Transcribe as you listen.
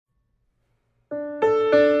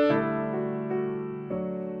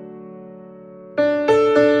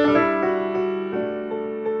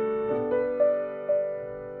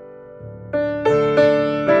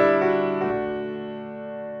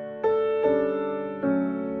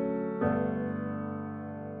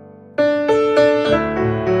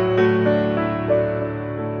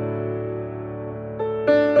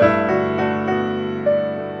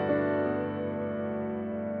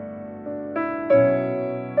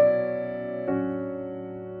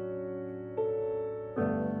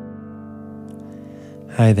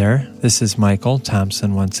Hi there, this is Michael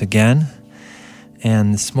Thompson once again,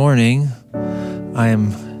 and this morning I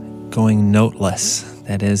am going noteless.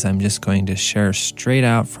 That is, I'm just going to share straight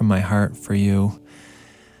out from my heart for you.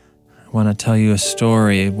 I want to tell you a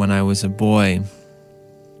story. When I was a boy,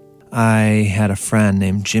 I had a friend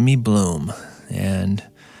named Jimmy Bloom, and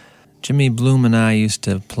Jimmy Bloom and I used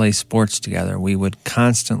to play sports together. We would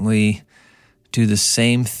constantly do the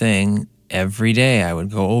same thing every day. I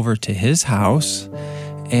would go over to his house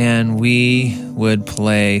and we would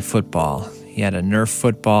play football. He had a Nerf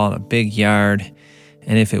football and a big yard.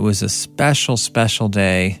 And if it was a special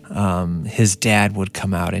day, his dad would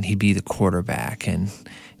come out and he'd be the quarterback and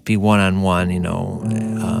be one-on-one,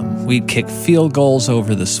 we'd kick field goals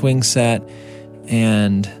over the swing set.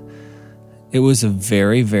 And it was a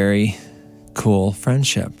very, very cool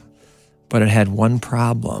friendship. But it had one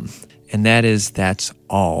problem, and that is that's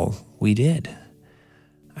all we did.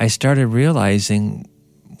 I started realizing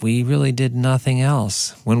we really did nothing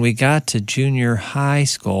else. When we got to junior high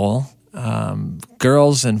school,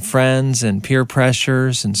 girls and friends and peer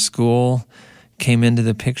pressures and school came into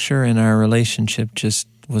the picture, and our relationship just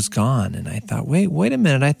was gone. And I thought, wait a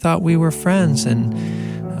minute, I thought we were friends. And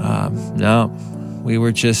no, we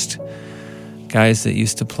were just guys that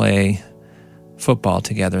used to play football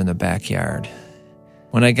together in the backyard.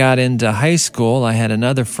 When I got into high school, I had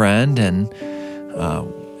another friend, and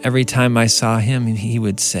every time I saw him, he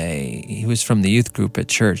would say, he was from the youth group at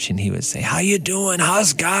church, and he would say, "How you doing?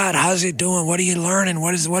 How's God? How's he doing? What are you learning?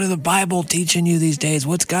 What is the Bible teaching you these days?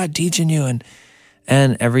 What's God teaching you?"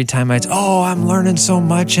 And every time I'd say, "Oh, I'm learning so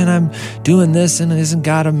much, and I'm doing this, and isn't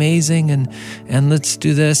God amazing? And let's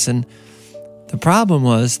do this." And the problem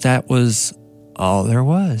was that was all there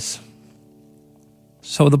was.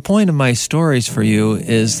 So the point of my stories for you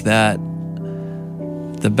is that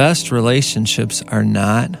the best relationships are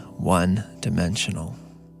not one-dimensional.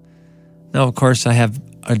 Now, of course, I have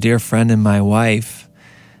a dear friend in my wife,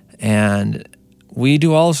 and we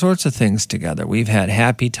do all sorts of things together. We've had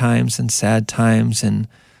happy times and sad times, and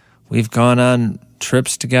we've gone on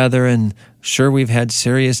trips together, and sure, we've had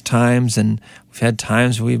serious times, and we've had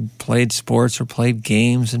times we've played sports or played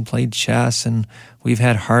games and played chess, and we've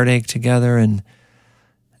had heartache together, and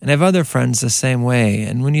I have other friends the same way.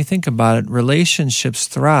 And when you think about it, relationships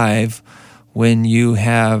thrive when you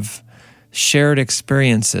have shared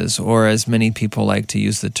experiences, or as many people like to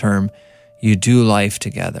use the term, you do life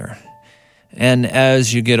together. And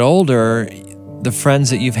as you get older, the friends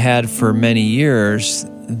that you've had for many years,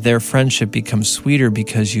 their friendship becomes sweeter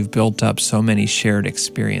because you've built up so many shared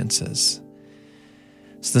experiences.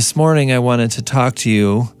 So this morning I wanted to talk to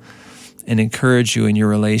you and encourage you in your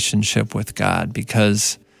relationship with God,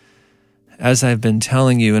 because as I've been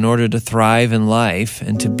telling you, in order to thrive in life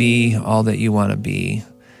and to be all that you want to be,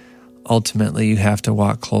 ultimately you have to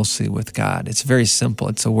walk closely with God. It's very simple.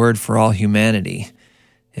 It's a word for all humanity.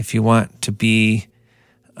 If you want to be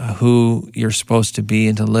who you're supposed to be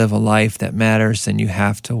and to live a life that matters, then you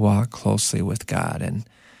have to walk closely with God. And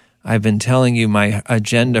I've been telling you my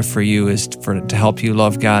agenda for you is to help you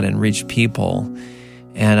love God and reach people.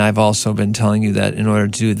 And I've also been telling you that in order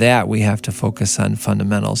to do that, we have to focus on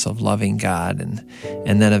fundamentals of loving God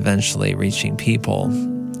and then eventually reaching people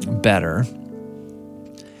better.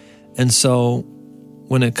 And so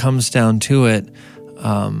when it comes down to it,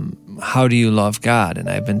 how do you love God? And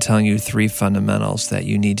I've been telling you 3 fundamentals that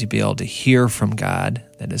you need to be able to hear from God,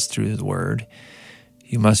 that is through the Word.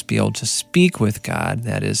 You must be able to speak with God,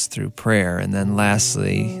 that is through prayer. And then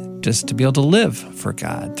lastly, just to be able to live for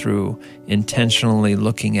God through intentionally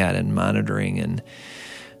looking at and monitoring and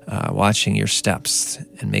watching your steps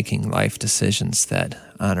and making life decisions that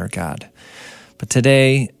honor God. But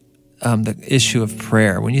today, the issue of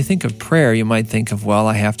prayer. When you think of prayer, you might think of, well,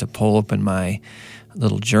 I have to pull open my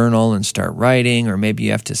little journal and start writing, or maybe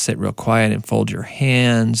you have to sit real quiet and fold your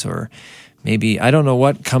hands, or maybe, I don't know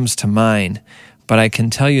what comes to mind. But I can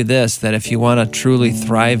tell you this, that if you want a truly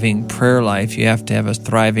thriving prayer life, you have to have a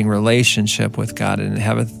thriving relationship with God. And to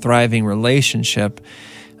have a thriving relationship,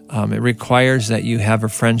 it requires that you have a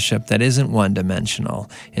friendship that isn't one-dimensional.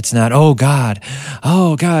 It's not, oh God,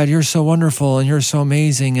 you're so wonderful and you're so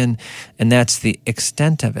amazing. And that's the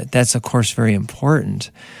extent of it. That's, of course, very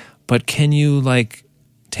important. But can you,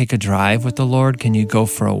 take a drive with the Lord? Can you go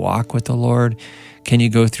for a walk with the Lord? Can you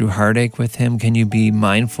go through heartache with Him? Can you be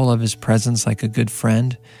mindful of His presence like a good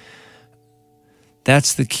friend?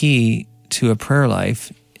 That's the key to a prayer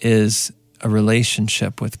life, is a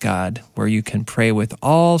relationship with God where you can pray with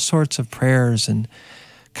all sorts of prayers and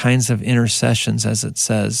kinds of intercessions, as it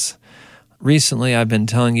says. Recently, I've been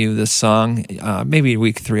telling you this song, maybe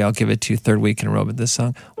week 3, I'll give it to you, 3rd week in a row, but this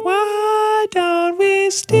song, why don't we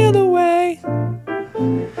steal away.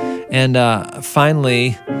 And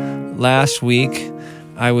finally, last week,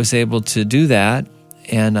 I was able to do that.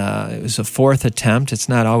 And it was a fourth attempt. It's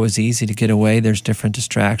not always easy to get away. There's different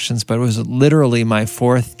distractions. But it was literally my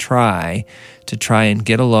fourth try to try and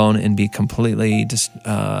get alone and be completely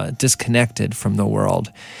disconnected from the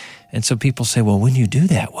world. And so people say, well, when you do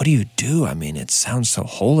that, what do you do? I mean, it sounds so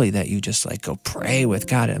holy that you just like go pray with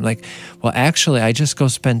God. And I'm like, well, actually, I just go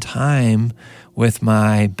spend time with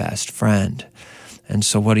my best friend. And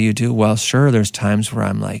so what do? Well, sure, there's times where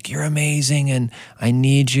I'm like, you're amazing and I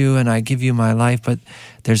need you and I give you my life. But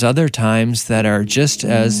there's other times that are just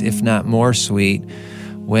as, if not more sweet,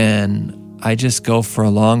 when I just go for a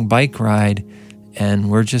long bike ride and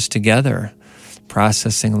we're just together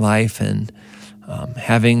processing life and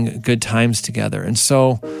having good times together. And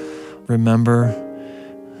so remember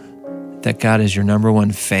that God is your number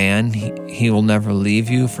one fan. He will never leave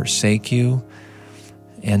you, forsake you,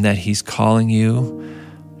 and that He's calling you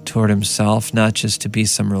toward Himself, not just to be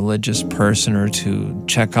some religious person or to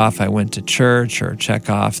check off I went to church or check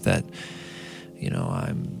off that,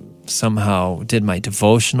 I'm somehow did my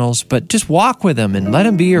devotionals, but just walk with Him and let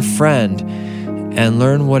Him be your friend and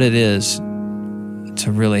learn what it is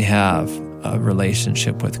to really have a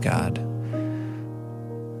relationship with God.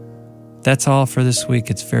 That's all for this week.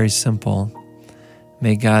 It's very simple.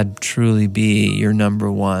 May God truly be your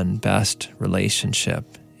number one best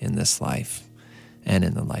relationship in this life and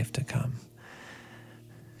in the life to come.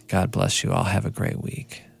 God bless you all. Have a great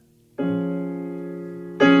week.